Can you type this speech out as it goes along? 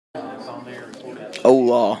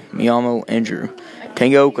Hola, me llamo Andrew.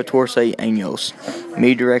 Tengo 14 años.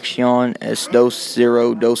 Mi dirección es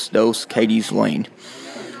 2022 Katie's Lane.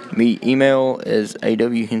 Mi email is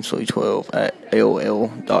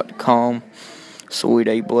awhensley12@aol.com. Soy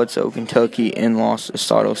de Bledsoe, Kentucky, in Los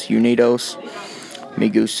Estados Unidos. Me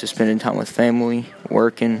gusta spending time with family,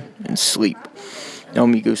 working, and sleep. No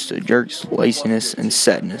me gusta jerks, laziness, and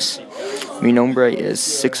sadness. Mi nombre is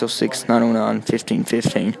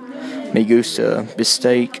 606-909-1515. Me gusta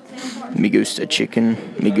bistec, me gusta chicken,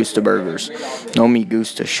 me gusta burgers. No me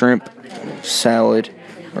gusta shrimp, salad,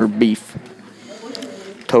 or beef.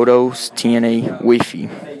 Todos tiene wifi.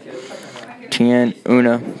 Tiene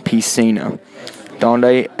una piscina.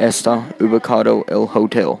 ¿Dónde está ubicado el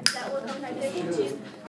hotel?